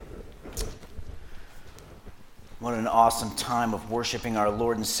What an awesome time of worshiping our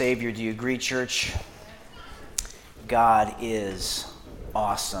Lord and Savior. Do you agree, church? God is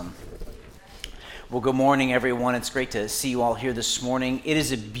awesome. Well, good morning, everyone. It's great to see you all here this morning. It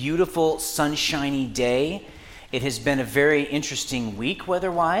is a beautiful, sunshiny day. It has been a very interesting week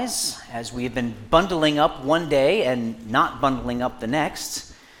weather-wise, as we have been bundling up one day and not bundling up the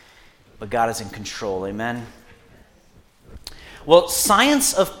next. But God is in control, amen? Well,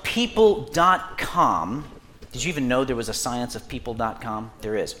 scienceofpeople.com. Did you even know there was a scienceofpeople.com?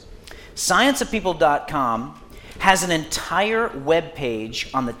 There is. Scienceofpeople.com has an entire web page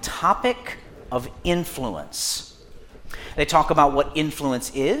on the topic of influence. They talk about what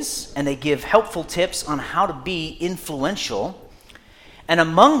influence is, and they give helpful tips on how to be influential. And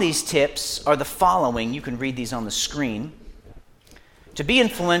among these tips are the following. You can read these on the screen. To be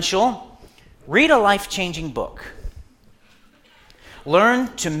influential, read a life-changing book. Learn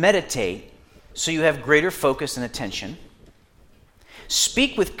to meditate so you have greater focus and attention.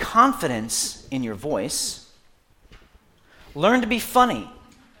 Speak with confidence in your voice. Learn to be funny.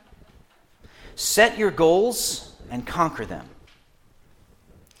 Set your goals and conquer them.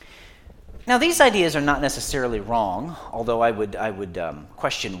 Now, these ideas are not necessarily wrong, although I would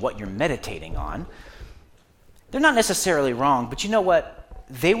question what you're meditating on. They're not necessarily wrong, but you know what?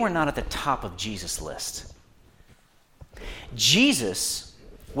 They were not at the top of Jesus' list. Jesus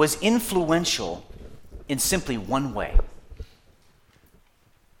was influential in simply one way.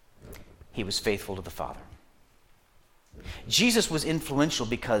 He was faithful to the Father. Jesus was influential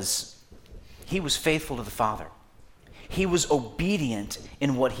because he was faithful to the Father. He was obedient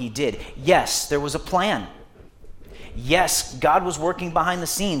in what he did. Yes, there was a plan. Yes, God was working behind the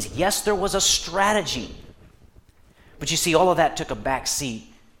scenes. Yes, there was a strategy. But you see, all of that took a back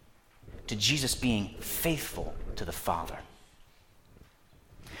seat to Jesus being faithful to the Father.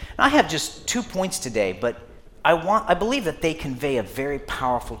 Now, I have just 2 points today, but I believe that they convey a very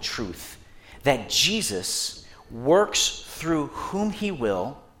powerful truth, that Jesus works through whom he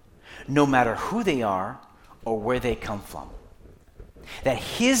will, no matter who they are or where they come from. That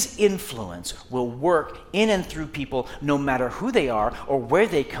his influence will work in and through people no matter who they are or where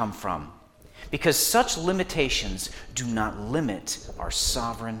they come from, because such limitations do not limit our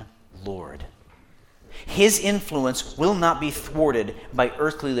sovereign Lord. His influence will not be thwarted by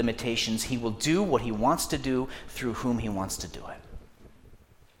earthly limitations. He will do what he wants to do through whom he wants to do it.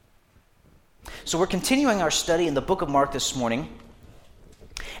 So we're continuing our study in the book of Mark this morning,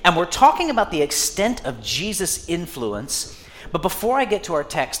 and we're talking about the extent of Jesus' influence. But before I get to our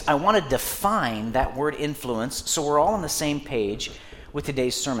text, I want to define that word influence so we're all on the same page with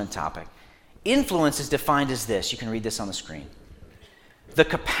today's sermon topic. Influence is defined as this. You can read this on the screen. The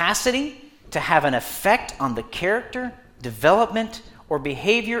capacity to have an effect on the character, development, or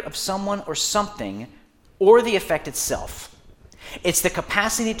behavior of someone or something, or the effect itself. It's the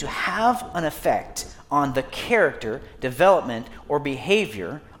capacity to have an effect on the character, development, or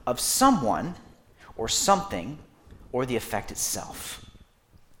behavior of someone or something, or the effect itself.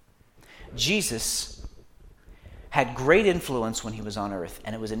 Jesus had great influence when he was on earth,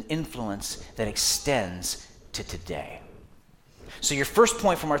 and it was an influence that extends to today. So your first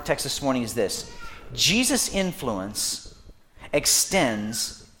point from our text this morning is this: Jesus' influence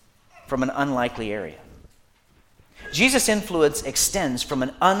extends from an unlikely area. Jesus' influence extends from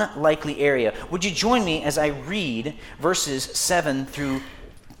an unlikely area. Would you join me as I read verses 7 through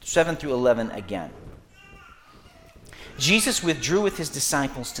 11 again? Jesus withdrew with his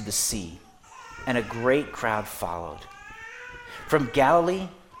disciples to the sea, and a great crowd followed. From Galilee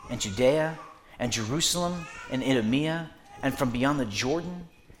and Judea and Jerusalem and Idumea, and from beyond the Jordan,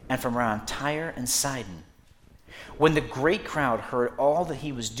 and from around Tyre and Sidon. When the great crowd heard all that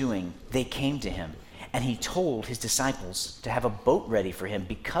he was doing, they came to him, and he told his disciples to have a boat ready for him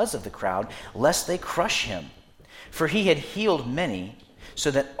because of the crowd, lest they crush him. For he had healed many,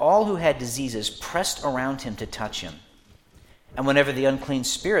 so that all who had diseases pressed around him to touch him. And whenever the unclean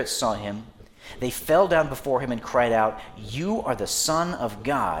spirits saw him, they fell down before him and cried out, "You are the Son of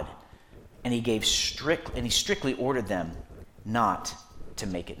God." And he strictly ordered them not to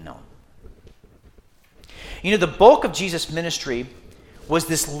make it known. You know, the bulk of Jesus' ministry was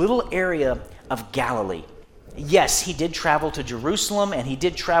this little area of Galilee. Yes, he did travel to Jerusalem, and he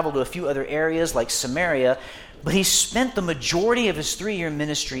did travel to a few other areas like Samaria, but he spent the majority of his 3-year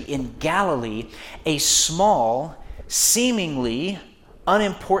ministry in Galilee, a small, seemingly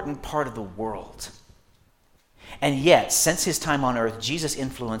unimportant part of the world. And yet, since his time on earth, Jesus'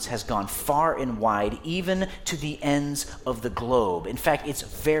 influence has gone far and wide, even to the ends of the globe. In fact, it's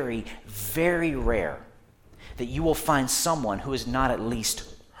very, very rare that you will find someone who has not at least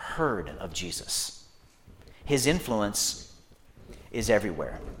heard of Jesus. His influence is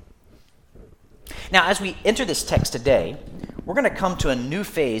everywhere. Now, as we enter this text today, we're going to come to a new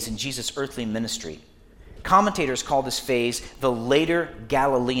phase in Jesus' earthly ministry. Commentators call this phase the later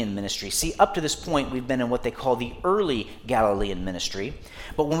Galilean ministry. See, up to this point, we've been in what they call the early Galilean ministry.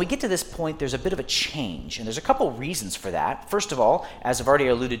 But when we get to this point, there's a bit of a change, and there's a couple reasons for that. First of all, as I've already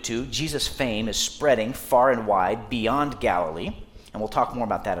alluded to, Jesus' fame is spreading far and wide beyond Galilee, and we'll talk more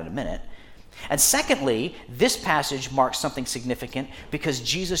about that in a minute. And secondly, this passage marks something significant because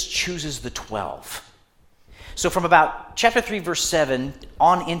Jesus chooses the 12. So from about chapter 3, verse 7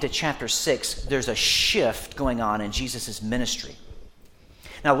 on into chapter 6, there's a shift going on in Jesus' ministry.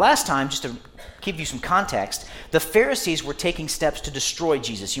 Now, last time, just to give you some context, the Pharisees were taking steps to destroy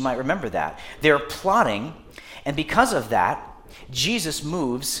Jesus. You might remember that. They're plotting, and because of that, Jesus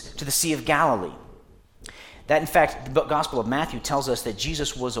moves to the Sea of Galilee. That, in fact, the Gospel of Matthew tells us that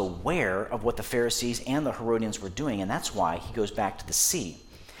Jesus was aware of what the Pharisees and the Herodians were doing, and that's why he goes back to the sea.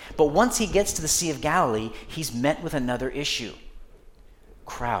 But once he gets to the Sea of Galilee, he's met with another issue: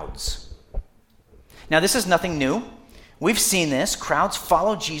 crowds. Now, this is nothing new. We've seen this. Crowds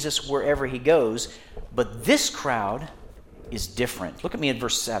follow Jesus wherever he goes, but this crowd is different. Look at me at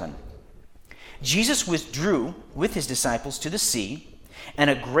verse 7. Jesus withdrew with his disciples to the sea, and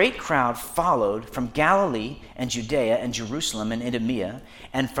a great crowd followed from Galilee and Judea and Jerusalem and Idumea,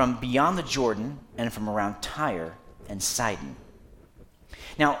 and from beyond the Jordan, and from around Tyre and Sidon.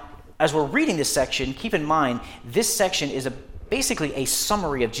 Now, as we're reading this section, keep in mind, this section is basically a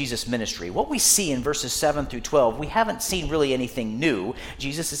summary of Jesus' ministry. What we see in verses 7 through 12, we haven't seen really anything new.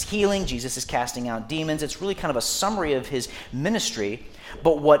 Jesus is healing, Jesus is casting out demons. It's really kind of a summary of his ministry.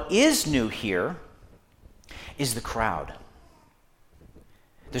 But what is new here is the crowd.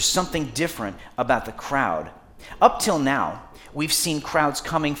 There's something different about the crowd. Up till now, we've seen crowds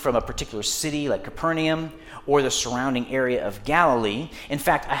coming from a particular city like Capernaum or the surrounding area of Galilee. In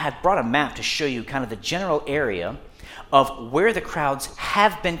fact, I had brought a map to show you kind of the general area of where the crowds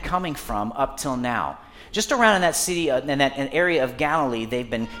have been coming from up till now. Just around in that city, in that area of Galilee, they've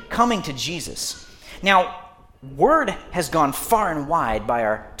been coming to Jesus. Now, word has gone far and wide by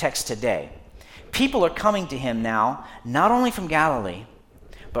our text today. People are coming to him now, not only from Galilee,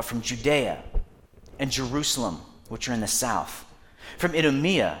 but from Judea and Jerusalem, which are in the south, from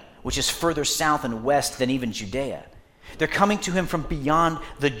Idumea, which is further south and west than even Judea. They're coming to him from beyond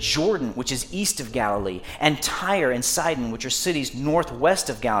the Jordan, which is east of Galilee, and Tyre and Sidon, which are cities northwest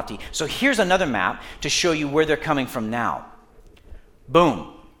of Galilee. So here's another map to show you where they're coming from now.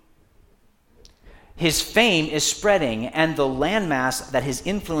 Boom. His fame is spreading, and the landmass that his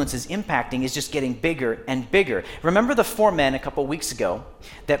influence is impacting is just getting bigger and bigger. Remember the 4 men a couple weeks ago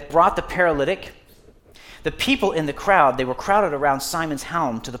that brought the paralytic? The people in the crowd, they were crowded around Simon's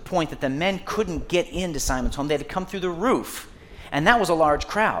home to the point that the men couldn't get into Simon's home. They had to come through the roof, and that was a large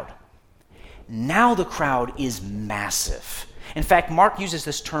crowd. Now the crowd is massive. In fact, Mark uses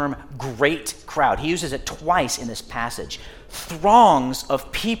this term, great crowd. He uses it twice in this passage. Throngs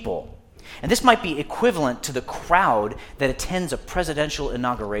of people. And this might be equivalent to the crowd that attends a presidential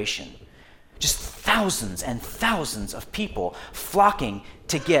inauguration. Just thousands and thousands of people flocking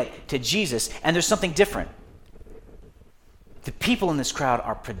to get to Jesus. And there's something different. The people in this crowd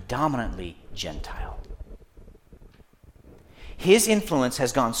are predominantly Gentile. His influence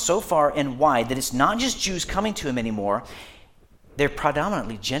has gone so far and wide that it's not just Jews coming to him anymore. They're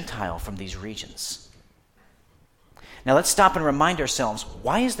predominantly Gentile from these regions. Now let's stop and remind ourselves,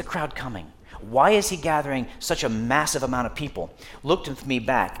 why is the crowd coming? Why is he gathering such a massive amount of people? Look with me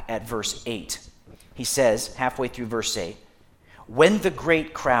back at verse 8. He says, halfway through verse 8, when the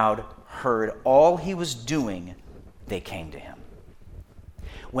great crowd heard all he was doing, they came to him.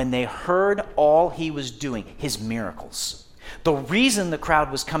 When they heard all he was doing, his miracles. The reason the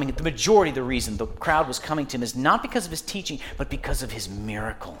crowd was coming, the majority of the reason the crowd was coming to him is not because of his teaching, but because of his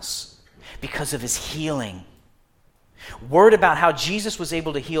miracles, because of his healing. Word about how Jesus was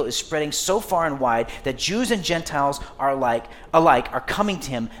able to heal is spreading so far and wide that Jews and Gentiles are alike are coming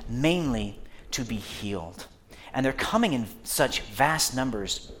to him mainly to be healed. And they're coming in such vast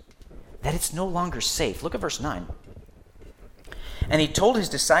numbers that it's no longer safe. Look at verse 9. And he told his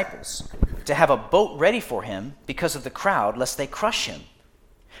disciples to have a boat ready for him because of the crowd, lest they crush him.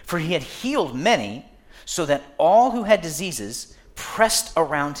 For he had healed many, so that all who had diseases pressed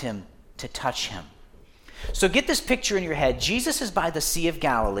around him to touch him. So get this picture in your head. Jesus is by the Sea of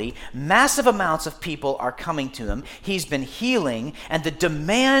Galilee. Massive amounts of people are coming to him. He's been healing, and the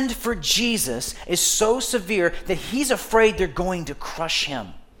demand for Jesus is so severe that he's afraid they're going to crush him.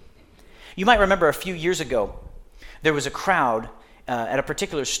 You might remember a few years ago, there was a crowd at a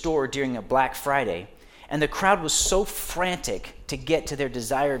particular store during a Black Friday, And the crowd was so frantic to get to their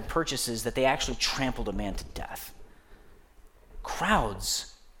desired purchases that they actually trampled a man to death.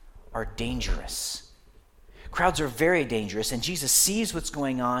 Crowds are dangerous. Crowds are very dangerous, and Jesus sees what's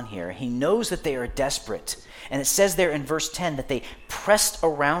going on here. He knows that they are desperate. And it says there in verse 10 that they pressed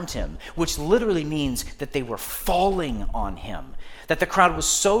around him, which literally means that they were falling on him. That the crowd was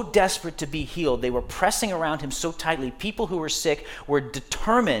so desperate to be healed, they were pressing around him so tightly. People who were sick were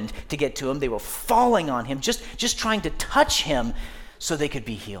determined to get to him. They were falling on him, just trying to touch him so they could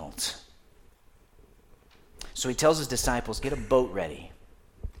be healed. So he tells his disciples, get a boat ready.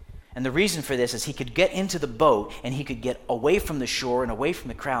 And the reason for this is he could get into the boat and he could get away from the shore and away from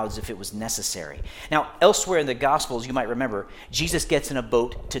the crowds if it was necessary. Now, elsewhere in the Gospels, you might remember, Jesus gets in a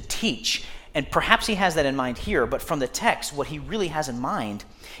boat to teach. And perhaps he has that in mind here, but from the text, what he really has in mind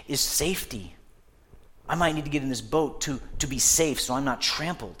is safety. I might need to get in this boat to be safe so I'm not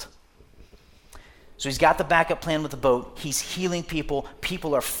trampled. So he's got the backup plan with the boat. He's healing people.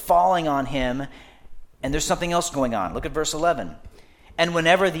 People are falling on him. And there's something else going on. Look at verse 11. And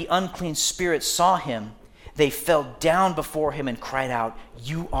whenever the unclean spirits saw him, they fell down before him and cried out,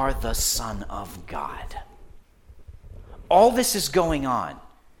 "You are the Son of God." All this is going on.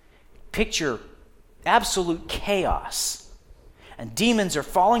 Picture absolute chaos. And demons are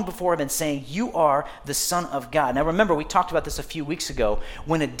falling before him and saying, "You are the Son of God." Now remember, we talked about this a few weeks ago.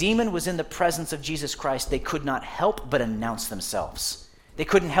 When a demon was in the presence of Jesus Christ, they could not help but announce themselves. They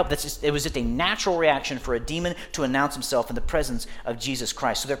couldn't help. It was just a natural reaction for a demon to announce himself in the presence of Jesus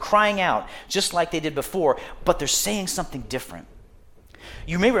Christ. So they're crying out just like they did before, but they're saying something different.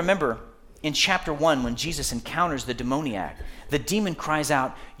 You may remember in chapter 1 when Jesus encounters the demoniac, the demon cries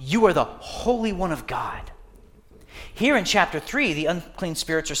out, "You are the Holy One of God." Here in chapter 3, the unclean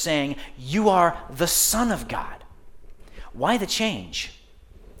spirits are saying, "You are the Son of God." Why the change?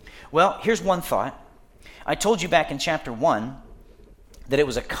 Well, here's one thought. I told you back in chapter 1 that it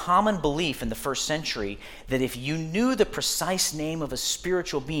was a common belief in the first century that if you knew the precise name of a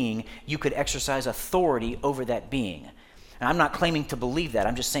spiritual being, you could exercise authority over that being. And I'm not claiming to believe that.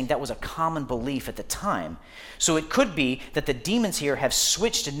 I'm just saying that was a common belief at the time. So it could be that the demons here have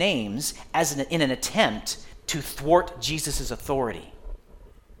switched names in an attempt to thwart Jesus' authority.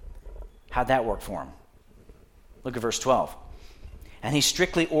 How'd that work for him? Look at verse 12. And he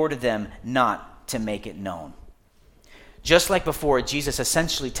strictly ordered them not to make it known. Just like before, Jesus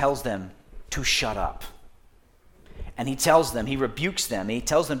essentially tells them to shut up. And he rebukes them, he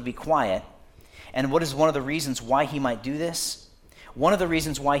tells them to be quiet. And what is one of the reasons why he might do this? One of the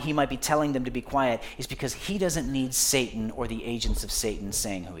reasons why he might be telling them to be quiet is because he doesn't need Satan or the agents of Satan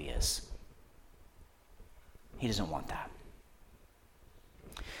saying who he is. He doesn't want that.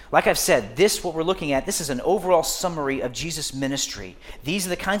 Like I've said, what we're looking at, this is an overall summary of Jesus' ministry. These are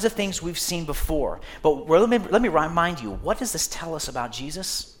the kinds of things we've seen before. But let me remind you, what does this tell us about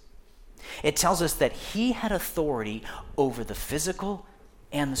Jesus? It tells us that he had authority over the physical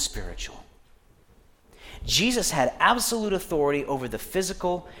and the spiritual. Jesus had absolute authority over the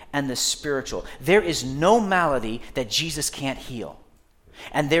physical and the spiritual. There is no malady that Jesus can't heal.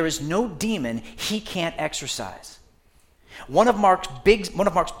 And there is no demon he can't exorcise. One of Mark's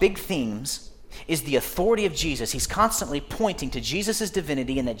big themes is the authority of Jesus. He's constantly pointing to Jesus'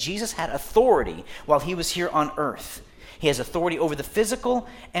 divinity and that Jesus had authority while he was here on earth. He has authority over the physical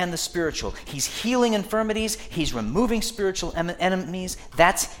and the spiritual. He's healing infirmities. He's removing spiritual enemies.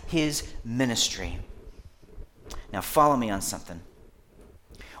 That's his ministry. Now follow me on something.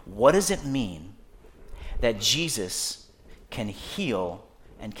 What does it mean that Jesus can heal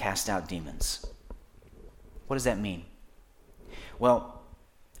and cast out demons? What does that mean? Well,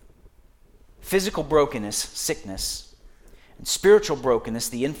 physical brokenness, sickness, and spiritual brokenness,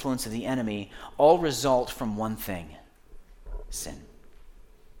 the influence of the enemy, all result from one thing: sin.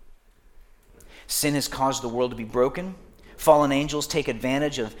 Sin has caused the world to be broken. Fallen angels take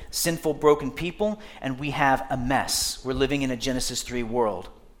advantage of sinful, broken people, and we have a mess. We're living in a Genesis 3 world.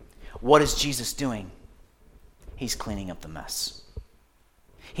 What is Jesus doing? He's cleaning up the mess.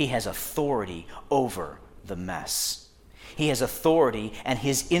 He has authority over the mess. He has authority, and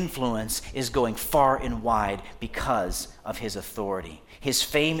his influence is going far and wide because of his authority. His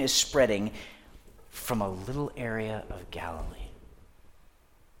fame is spreading from a little area of Galilee.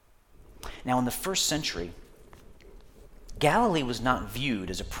 Now, in the first century, Galilee was not viewed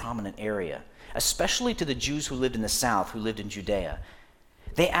as a prominent area, especially to the Jews who lived in the south, who lived in Judea.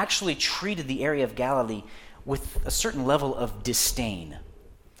 They actually treated the area of Galilee with a certain level of disdain.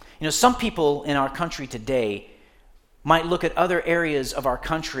 You know, some people in our country today might look at other areas of our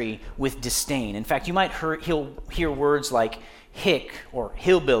country with disdain. In fact, you might hear words like hick or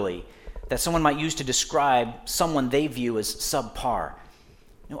hillbilly. that someone might use to describe someone they view as subpar,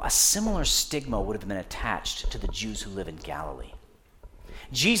 a similar stigma would have been attached to the Jews who live in Galilee.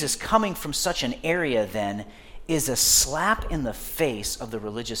 Jesus coming from such an area then is a slap in the face of the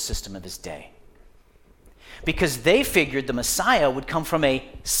religious system of his day. Because they figured the Messiah would come from a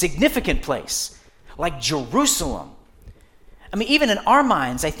significant place, like Jerusalem. I mean, even in our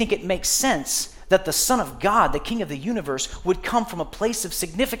minds, I think it makes sense that the Son of God, the King of the universe, would come from a place of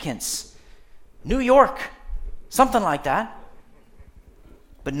significance. New York, something like that.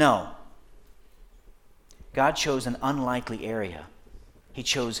 But no. God chose an unlikely area. He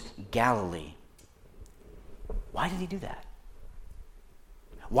chose Galilee. Why did he do that?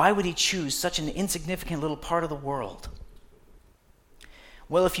 Why would he choose such an insignificant little part of the world?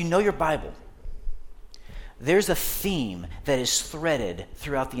 Well, if you know your Bible, there's a theme that is threaded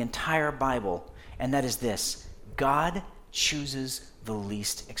throughout the entire Bible, and that is this: God chooses the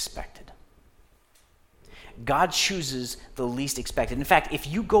least expected. God chooses the least expected. In fact, if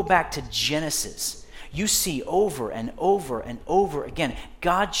you go back to Genesis, you see over and over and over again,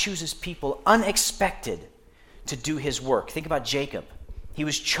 God chooses people unexpected to do his work. Think about Jacob. He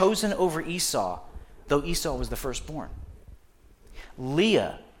was chosen over Esau, though Esau was the firstborn.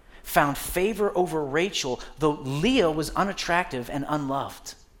 Leah found favor over Rachel, though Leah was unattractive and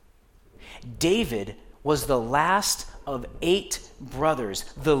unloved. David was the last of 8 brothers,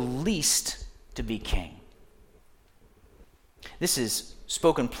 the least to be king. This is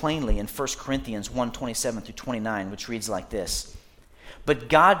spoken plainly in 1 Corinthians 1:27 through 29, which reads like this: "But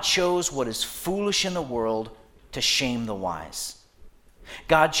God chose what is foolish in the world to shame the wise.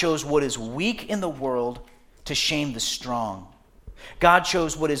 God chose what is weak in the world to shame the strong. God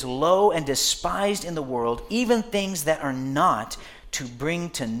chose what is low and despised in the world, even things that are not, to bring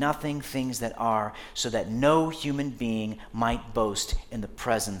to nothing things that are, so that no human being might boast in the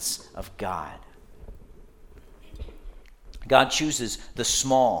presence of God." God chooses the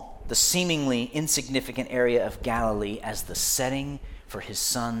small, the seemingly insignificant area of Galilee as the setting for his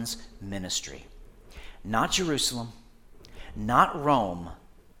son's ministry. Not Jerusalem, not Rome,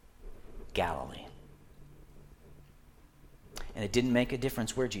 Galilee. And it didn't make a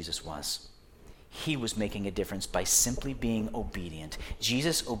difference where Jesus was. He was making a difference by simply being obedient.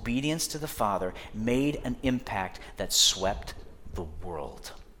 Jesus' obedience to the Father made an impact that swept the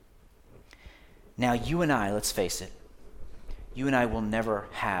world. Now, you and I, let's face it, you and I will never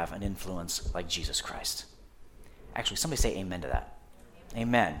have an influence like Jesus Christ. Actually, somebody say amen to that.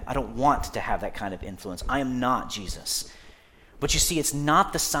 Amen. I don't want to have that kind of influence. I am not Jesus. But you see, it's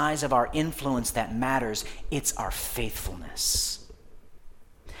not the size of our influence that matters, it's our faithfulness.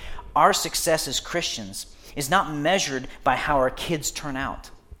 Our success as Christians is not measured by how our kids turn out.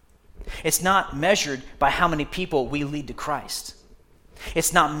 It's not measured by how many people we lead to Christ.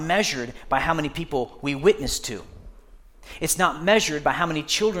 It's not measured by how many people we witness to. It's not measured by how many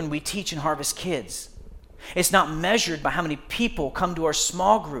children we teach in Harvest Kids. It's not measured by how many people come to our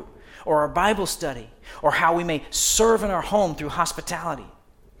small group or our Bible study or how we may serve in our home through hospitality.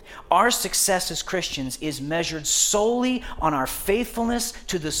 Our success as Christians is measured solely on our faithfulness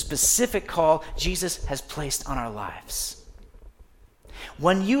to the specific call Jesus has placed on our lives.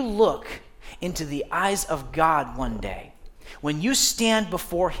 When you look into the eyes of God one day, when you stand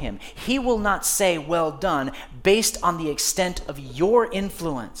before him, he will not say, "Well done," based on the extent of your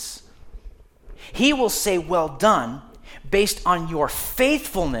influence. He will say, "Well done," based on your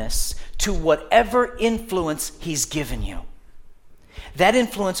faithfulness to whatever influence he's given you. That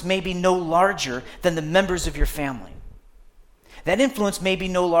influence may be no larger than the members of your family. That influence may be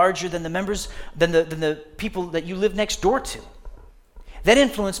no larger than the people that you live next door to. That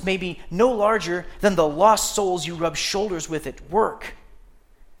influence may be no larger than the lost souls you rub shoulders with at work.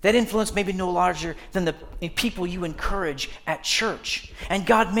 That influence may be no larger than the people you encourage at church. And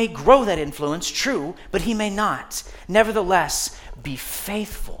God may grow that influence, true, but he may not. Nevertheless, be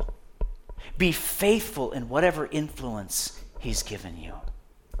faithful. Be faithful in whatever influence he's given you.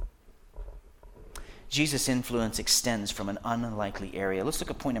 Jesus' influence extends from an unlikely area. Let's look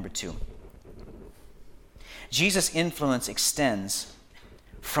at point number 2. Jesus' influence extends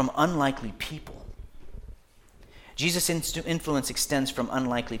from unlikely people. Jesus' influence extends from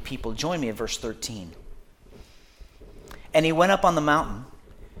unlikely people. Join me at verse 13. "And he went up on the mountain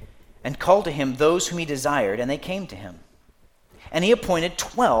and called to him those whom he desired, and they came to him. And he appointed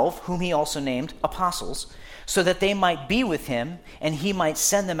 12, whom he also named apostles, so that they might be with him, and he might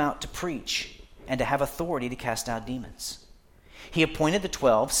send them out to preach, and to have authority to cast out demons. He appointed the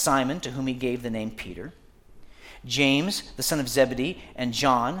 12, Simon, to whom he gave the name Peter, James, the son of Zebedee, and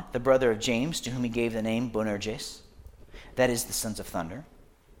John, the brother of James, to whom he gave the name Boanerges, that is, the sons of thunder,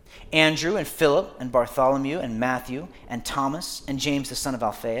 Andrew and Philip and Bartholomew and Matthew and Thomas and James the son of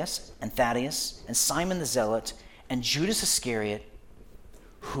Alphaeus and Thaddeus and Simon the Zealot and Judas Iscariot,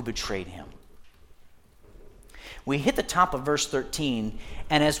 who betrayed him. We hit the top of verse 13,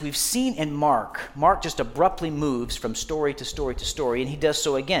 and as we've seen in Mark just abruptly moves from story to story to story, and he does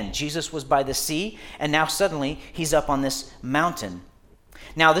so again. Jesus was by the sea, and now suddenly he's up on this mountain.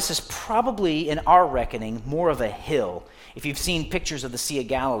 Now, this is probably, in our reckoning, more of a hill. If you've seen pictures of the Sea of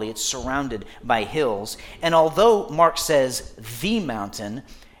Galilee, it's surrounded by hills. And although Mark says the mountain,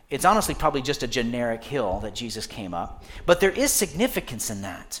 it's honestly probably just a generic hill that Jesus came up. But there is significance in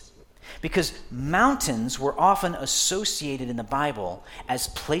that, because mountains were often associated in the Bible as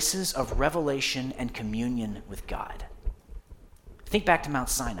places of revelation and communion with God. Think back to Mount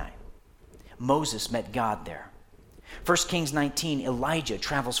Sinai. Moses met God there. 1 Kings 19, Elijah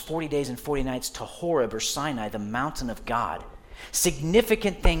travels 40 days and 40 nights to Horeb or Sinai, the mountain of God.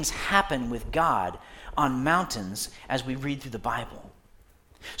 Significant things happen with God on mountains as we read through the Bible.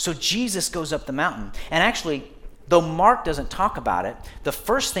 So Jesus goes up the mountain. And actually, though Mark doesn't talk about it, the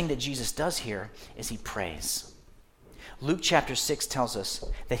first thing that Jesus does here is he prays. Luke chapter 6 tells us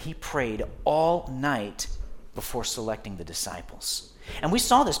that he prayed all night before selecting the disciples. And we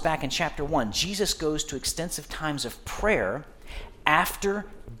saw this back in chapter 1. Jesus goes to extensive times of prayer after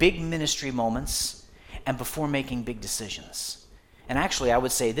big ministry moments and before making big decisions. And actually, I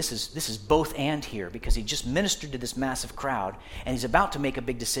would say this is both and here, because he just ministered to this massive crowd, and he's about to make a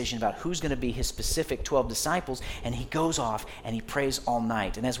big decision about who's going to be his specific 12 disciples, and he goes off and he prays all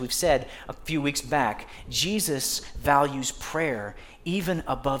night. And as we've said a few weeks back, Jesus values prayer even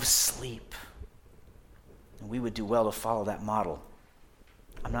above sleep. And we would do well to follow that model.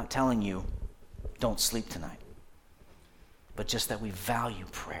 I'm not telling you, don't sleep tonight, but just that we value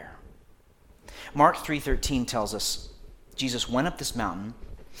prayer. Mark 3:13 tells us Jesus went up this mountain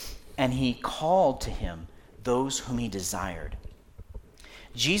and he called to him those whom he desired.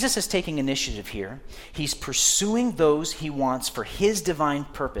 Jesus is taking initiative here. He's pursuing those he wants for his divine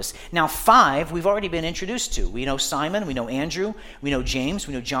purpose. Now, 5 we've already been introduced to. We know Simon, we know Andrew, we know James,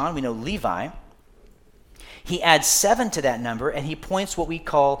 we know John, we know Levi. He adds 7 to that number, and he points what we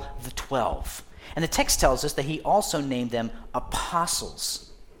call the 12. And the text tells us that he also named them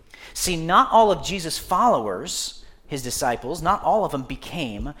apostles. See, not all of Jesus' followers, his disciples, not all of them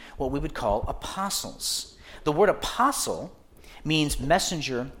became what we would call apostles. The word apostle means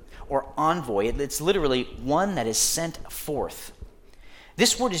messenger or envoy. It's literally one that is sent forth.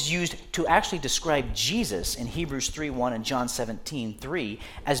 This word is used to actually describe Jesus in Hebrews 3:1 and John 17:3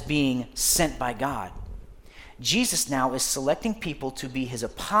 as being sent by God. Jesus now is selecting people to be his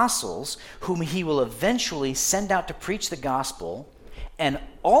apostles, whom he will eventually send out to preach the gospel and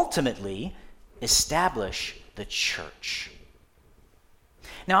ultimately establish the church.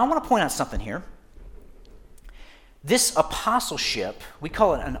 Now, I want to point out something here. This apostleship, we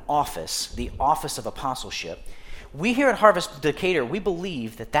call it an office, the office of apostleship. We here at Harvest Decatur, we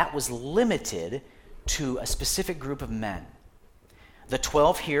believe that was limited to a specific group of men. The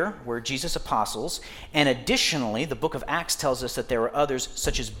 12 here were Jesus' apostles, and additionally, the book of Acts tells us that there were others,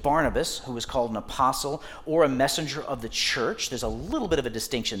 such as Barnabas, who was called an apostle or a messenger of the church. There's a little bit of a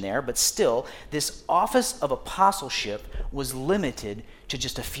distinction there, but still, this office of apostleship was limited to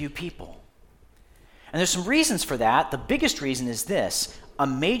just a few people. And there's some reasons for that. The biggest reason is this: a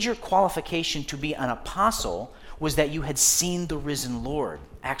major qualification to be an apostle was that you had seen the risen Lord,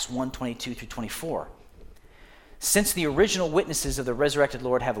 Acts 1:22 through 24. Since the original witnesses of the resurrected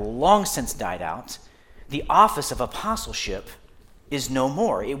Lord have long since died out, the office of apostleship is no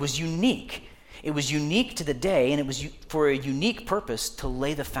more. It was unique. It was unique to the day, and it was for a unique purpose to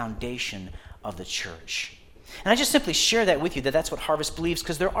lay the foundation of the church. And I just simply share that with you, that's what Harvest believes,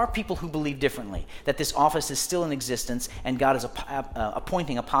 because there are people who believe differently, that this office is still in existence and God is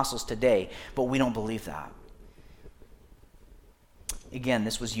appointing apostles today, but we don't believe that. Again,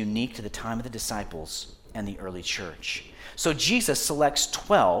 this was unique to the time of the disciples and the early church. So Jesus selects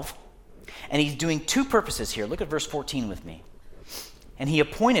 12, and he's doing two purposes here. Look at verse 14 with me. And he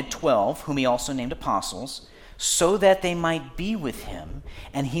appointed 12, whom he also named apostles, so that they might be with him,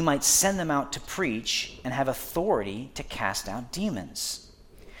 and he might send them out to preach and have authority to cast out demons.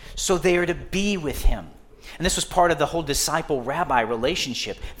 So they are to be with him. And this was part of the whole disciple-rabbi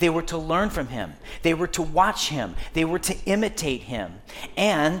relationship. They were to learn from him. They were to watch him. They were to imitate him.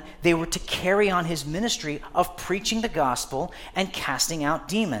 And they were to carry on his ministry of preaching the gospel and casting out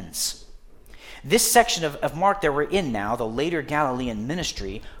demons. This section of Mark that we're in now, the later Galilean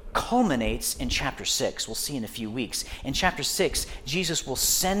ministry, culminates in chapter 6. We'll see in a few weeks. In chapter 6, Jesus will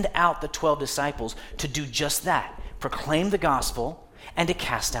send out the 12 disciples to do just that: proclaim the gospel, and to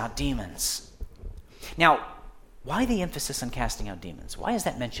cast out demons. Now, why the emphasis on casting out demons? Why is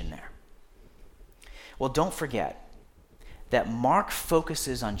that mentioned there? Well, don't forget that Mark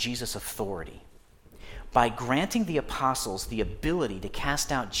focuses on Jesus' authority. By granting the apostles the ability to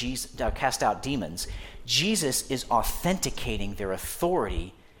cast out demons, Jesus is authenticating their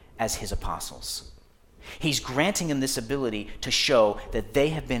authority as his apostles. He's granting them this ability to show that they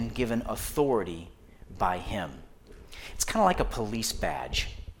have been given authority by him. It's kind of like a police badge.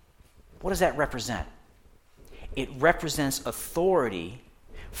 What does that represent? It represents authority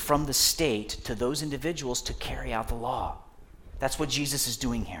from the state to those individuals to carry out the law. That's what Jesus is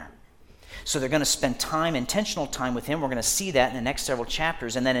doing here. So they're going to spend time, intentional time with him. We're going to see that in the next several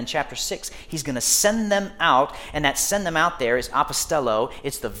chapters. And then in chapter 6, he's going to send them out. And that send them out there is apostello.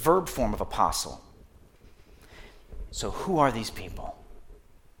 It's the verb form of apostle. So who are these people?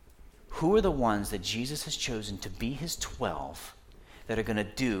 Who are the ones that Jesus has chosen to be his 12 that are going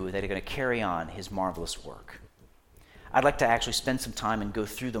to carry on his marvelous work? I'd like to actually spend some time and go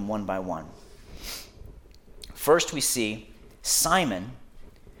through them one by one. First, we see Simon,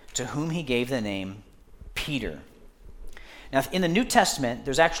 to whom he gave the name Peter. Now, in the New Testament,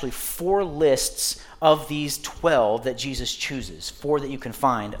 there's actually 4 lists of these 12 that Jesus chooses, 4 that you can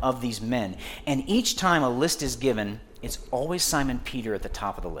find of these men. And each time a list is given, it's always Simon Peter at the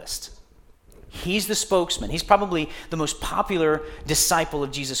top of the list. He's the spokesman. He's probably the most popular disciple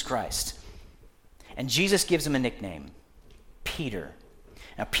of Jesus Christ. And Jesus gives him a nickname, Peter.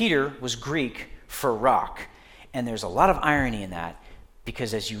 Now, Peter was Greek for rock. And there's a lot of irony in that,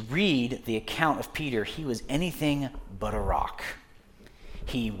 because as you read the account of Peter, he was anything but a rock.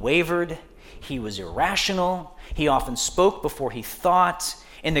 He wavered. He was irrational. He often spoke before he thought.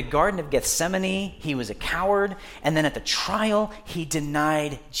 In the Garden of Gethsemane, he was a coward. And then at the trial, he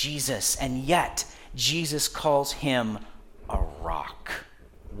denied Jesus. And yet, Jesus calls him a rock.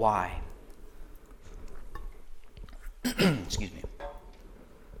 Why? Excuse me.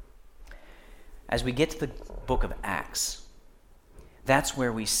 As we get to the book of Acts, that's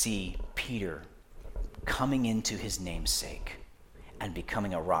where we see Peter coming into his namesake and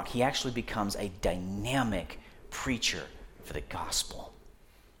becoming a rock. He actually becomes a dynamic preacher for the gospel.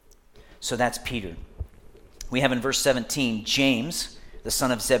 So that's Peter. We have in verse 17, James, the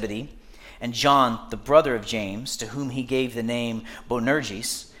son of Zebedee, and John, the brother of James, to whom he gave the name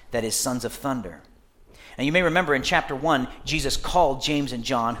Boanerges, that is, sons of thunder. And you may remember in chapter 1, Jesus called James and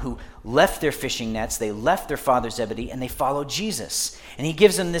John, who left their fishing nets, they left their father Zebedee, and they followed Jesus. And he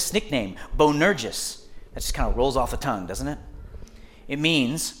gives them this nickname, Boanerges. That just kind of rolls off the tongue, doesn't it? It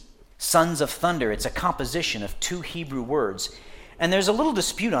means sons of thunder. It's a composition of 2 Hebrew words. And there's a little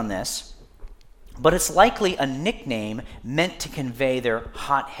dispute on this, but it's likely a nickname meant to convey their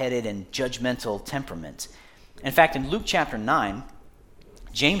hot-headed and judgmental temperament. In fact, in Luke chapter 9,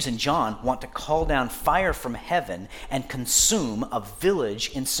 James and John want to call down fire from heaven and consume a village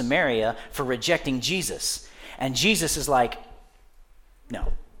in Samaria for rejecting Jesus. And Jesus is like,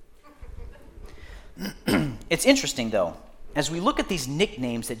 no. It's interesting, though. As we look at these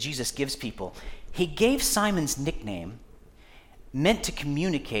nicknames that Jesus gives people, he gave Simon's nickname meant to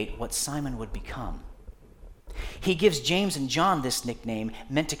communicate what Simon would become. He gives James and John this nickname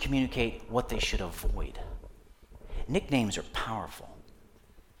meant to communicate what they should avoid. Nicknames are powerful.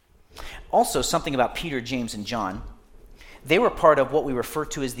 Also, something about Peter, James, and John. They were part of what we refer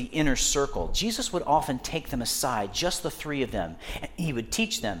to as the inner circle. Jesus would often take them aside, just the 3 of them, and he would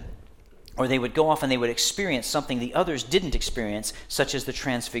teach them. Or they would go off and they would experience something the others didn't experience, such as the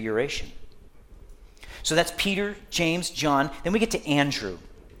transfiguration. So that's Peter, James, John. Then we get to Andrew.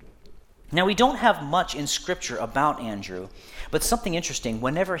 Now, we don't have much in Scripture about Andrew, but something interesting,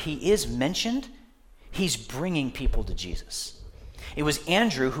 whenever he is mentioned, he's bringing people to Jesus. It was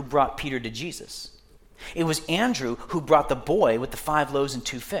Andrew who brought Peter to Jesus. It was Andrew who brought the boy with the 5 loaves and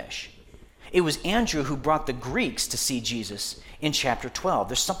 2 fish. It was Andrew who brought the Greeks to see Jesus in chapter 12.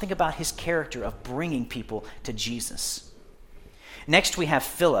 There's something about his character of bringing people to Jesus. Next, we have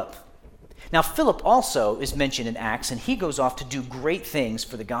Philip. Now, Philip also is mentioned in Acts, and he goes off to do great things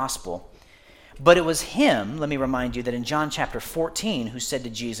for the gospel. But it was him, let me remind you, that in John chapter 14, who said to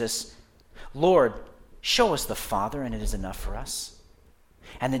Jesus, "Lord, show us the Father, and it is enough for us."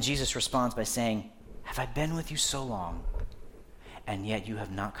 And then Jesus responds by saying, "Have I been with you so long, and yet you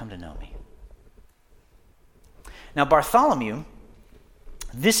have not come to know me?" Now, Bartholomew,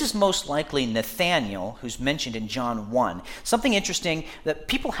 This is most likely Nathanael, who's mentioned in John 1. Something interesting, that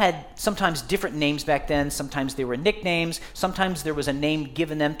people had sometimes different names back then. Sometimes they were nicknames. Sometimes there was a name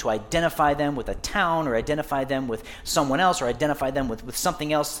given them to identify them with a town, or identify them with someone else, or identify them with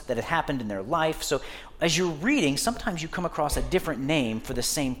something else that had happened in their life. So as you're reading, sometimes you come across a different name for the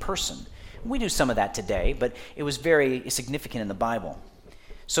same person. We do some of that today, but it was very significant in the Bible.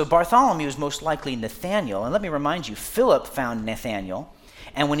 So Bartholomew is most likely Nathanael. And let me remind you, Philip found Nathanael.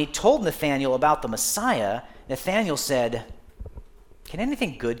 And when he told Nathanael about the Messiah, Nathanael said, "Can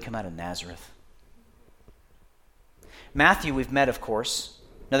anything good come out of Nazareth?" Matthew, we've met, of course.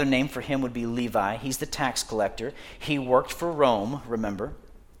 Another name for him would be Levi. He's the tax collector. He worked for Rome, remember.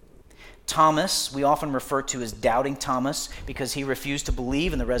 Thomas, we often refer to as Doubting Thomas, because he refused to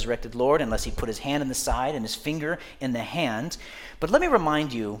believe in the resurrected Lord unless he put his hand in the side and his finger in the hand. But let me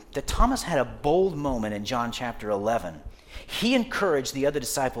remind you that Thomas had a bold moment in John chapter 11. He encouraged the other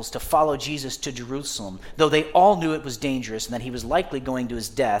disciples to follow Jesus to Jerusalem, though they all knew it was dangerous and that he was likely going to his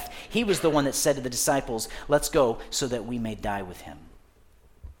death. He was the one that said to the disciples, "Let's go so that we may die with him."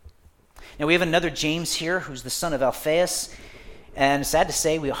 Now we have another James here, who's the son of Alphaeus, and sad to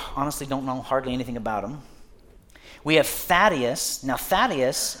say, we honestly don't know hardly anything about him. We have Thaddeus. Now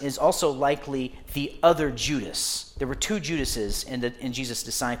Thaddeus is also likely the other Judas. There were two Judases in Jesus'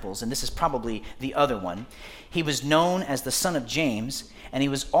 disciples, and this is probably the other one. He was known as the son of James, and he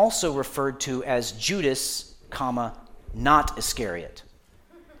was also referred to as Judas, not Iscariot,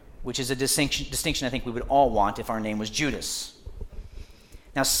 which is a distinction I think we would all want if our name was Judas.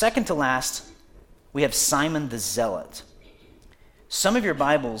 Now, second to last, we have Simon the Zealot. Some of your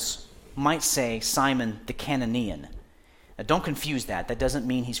Bibles might say Simon the Cananean. Now, don't confuse that. That doesn't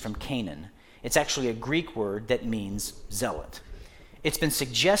mean he's from Canaan. It's actually a Greek word that means zealot. It's been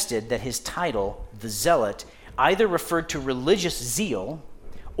suggested that his title, the Zealot, either referred to religious zeal,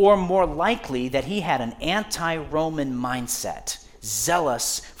 or more likely that he had an anti-Roman mindset,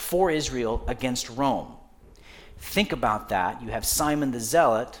 zealous for Israel against Rome. Think about that. You have Simon the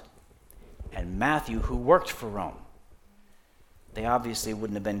Zealot and Matthew, who worked for Rome. They obviously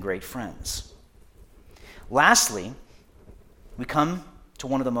wouldn't have been great friends. Lastly, we come to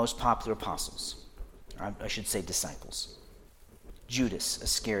one of the most popular apostles, or I should say disciples, Judas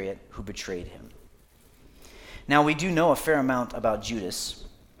Iscariot, who betrayed him. Now, we do know a fair amount about Judas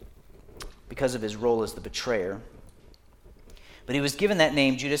because of his role as the betrayer. But he was given that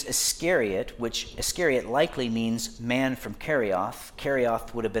name, Judas Iscariot, which Iscariot likely means man from Kerioth.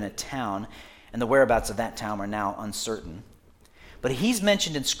 Kerioth would have been a town, and the whereabouts of that town are now uncertain. But he's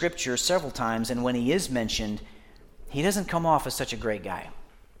mentioned in Scripture several times, and when he is mentioned, he doesn't come off as such a great guy.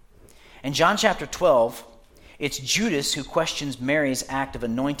 In John chapter 12, it's Judas who questions Mary's act of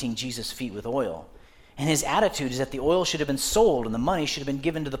anointing Jesus' feet with oil. And his attitude is that the oil should have been sold and the money should have been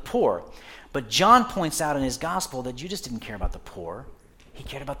given to the poor. But John points out in his gospel that Judas didn't care about the poor. He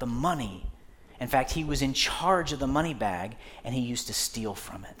cared about the money. In fact, he was in charge of the money bag, and he used to steal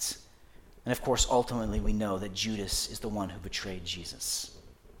from it. And of course, ultimately, we know that Judas is the one who betrayed Jesus.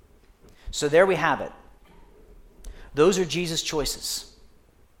 So there we have it. Those are Jesus' choices.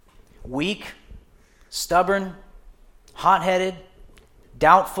 Weak, stubborn, hot-headed,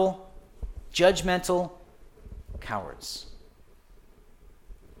 doubtful, judgmental, cowards.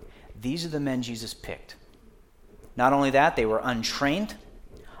 These are the men Jesus picked. Not only that, they were untrained,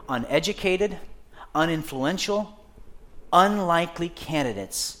 uneducated, uninfluential, unlikely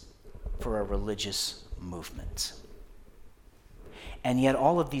candidates for a religious movement. And yet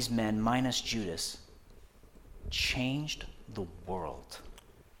all of these men, minus Judas, changed the world.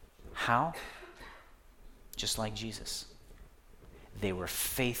 How? Just like Jesus. They were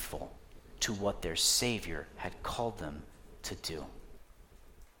faithful to what their Savior had called them to do.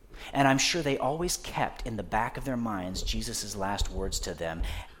 And I'm sure they always kept in the back of their minds Jesus' last words to them,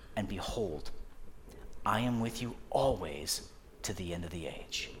 "And behold, I am with you always to the end of the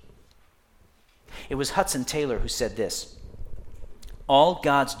age." It was Hudson Taylor who said this: "All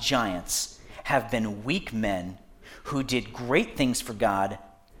God's giants have been weak men who did great things for God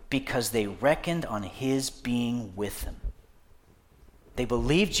because they reckoned on his being with them." They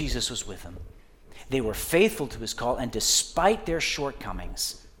believed Jesus was with them. They were faithful to his call, and despite their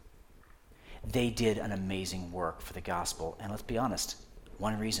shortcomings, they did an amazing work for the gospel. And let's be honest,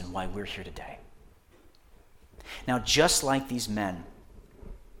 one reason why we're here today. Now, just like these men,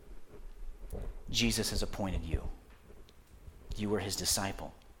 Jesus has appointed you. You are his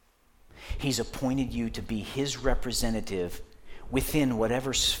disciple. He's appointed you to be his representative within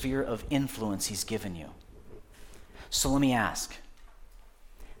whatever sphere of influence he's given you. So let me ask,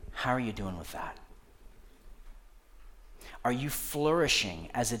 how are you doing with that? Are you flourishing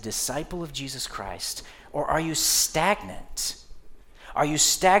as a disciple of Jesus Christ, or are you stagnant? Are you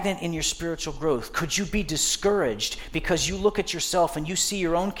stagnant in your spiritual growth? Could you be discouraged because you look at yourself and you see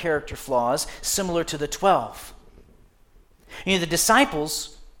your own character flaws similar to the 12? You know, the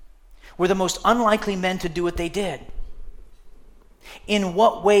disciples were the most unlikely men to do what they did. In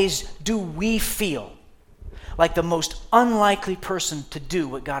what ways do we feel like the most unlikely person to do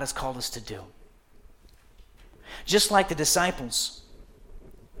what God has called us to do? Just like the disciples,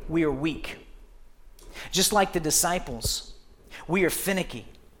 we are weak. Just like the disciples, we are finicky.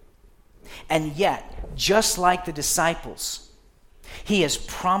 And yet, just like the disciples, he has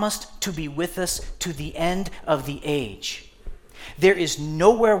promised to be with us to the end of the age. There is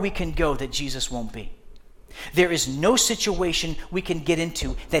nowhere we can go that Jesus won't be. There is no situation we can get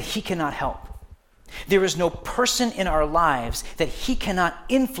into that he cannot help. There is no person in our lives that he cannot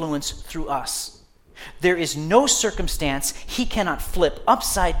influence through us. There is no circumstance he cannot flip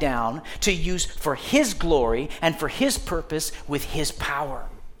upside down to use for his glory and for his purpose with his power.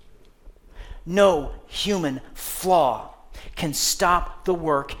 No human flaw can stop the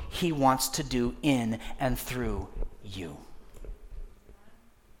work he wants to do in and through you.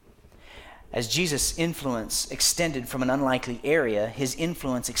 As Jesus' influence extended from an unlikely area, his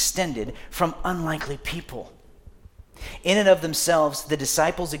influence extended from unlikely people. In and of themselves, the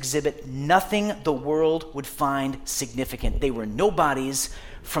disciples exhibit nothing the world would find significant. They were nobodies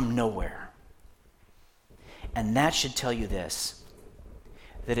from nowhere. And that should tell you this,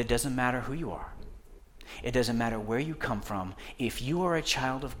 that it doesn't matter who you are. It doesn't matter where you come from. If you are a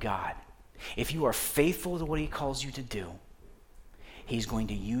child of God, if you are faithful to what he calls you to do, he's going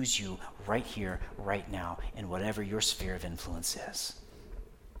to use you right here, right now, in whatever your sphere of influence is.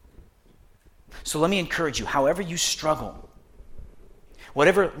 So let me encourage you, however you struggle,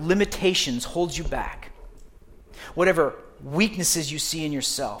 whatever limitations hold you back, whatever weaknesses you see in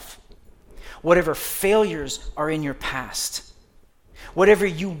yourself, whatever failures are in your past, whatever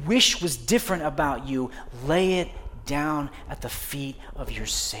you wish was different about you, lay it down at the feet of your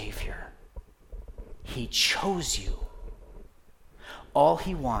Savior. He chose you. All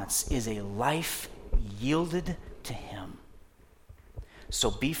he wants is a life yielded to him. So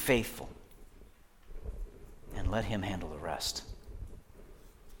be faithful and let him handle the rest.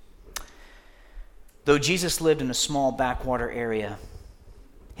 Though Jesus lived in a small backwater area,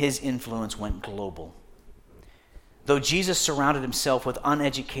 his influence went global. Though Jesus surrounded himself with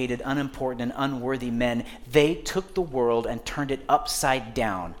uneducated, unimportant, and unworthy men, they took the world and turned it upside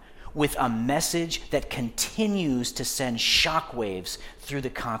down with a message that continues to send shockwaves through the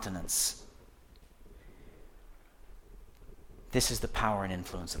continents. This is the power and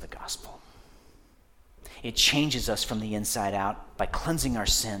influence of the gospel. It changes us from the inside out by cleansing our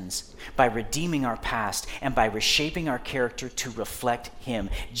sins, by redeeming our past, and by reshaping our character to reflect him.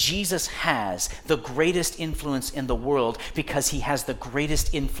 Jesus has the greatest influence in the world because he has the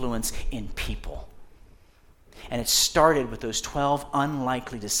greatest influence in people. And it started with those 12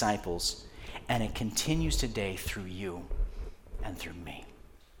 unlikely disciples, and it continues today through you and through me.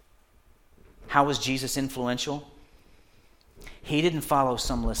 How was Jesus influential? He didn't follow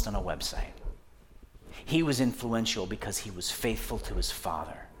some list on a website. He was influential because he was faithful to his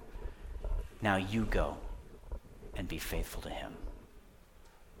Father. Now you go and be faithful to him.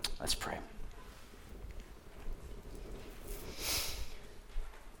 Let's pray.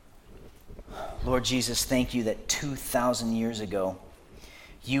 Lord Jesus, thank you that 2,000 years ago,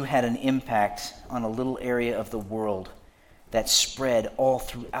 you had an impact on a little area of the world that spread all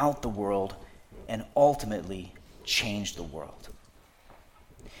throughout the world and ultimately changed the world.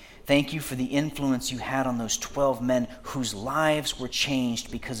 Thank you for the influence you had on those 12 men whose lives were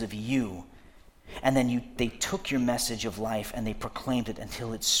changed because of you. And then they took your message of life and they proclaimed it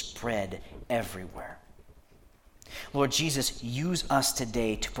until it spread everywhere. Lord Jesus, use us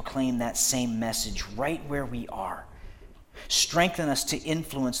today to proclaim that same message right where we are. Strengthen us to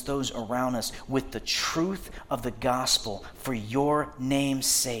influence those around us with the truth of the gospel for your name's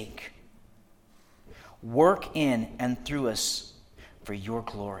sake. Work in and through us for your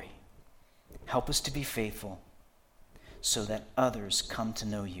glory. Help us to be faithful so that others come to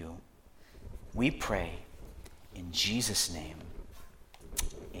know you. We pray in Jesus' name.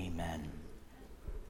 Amen.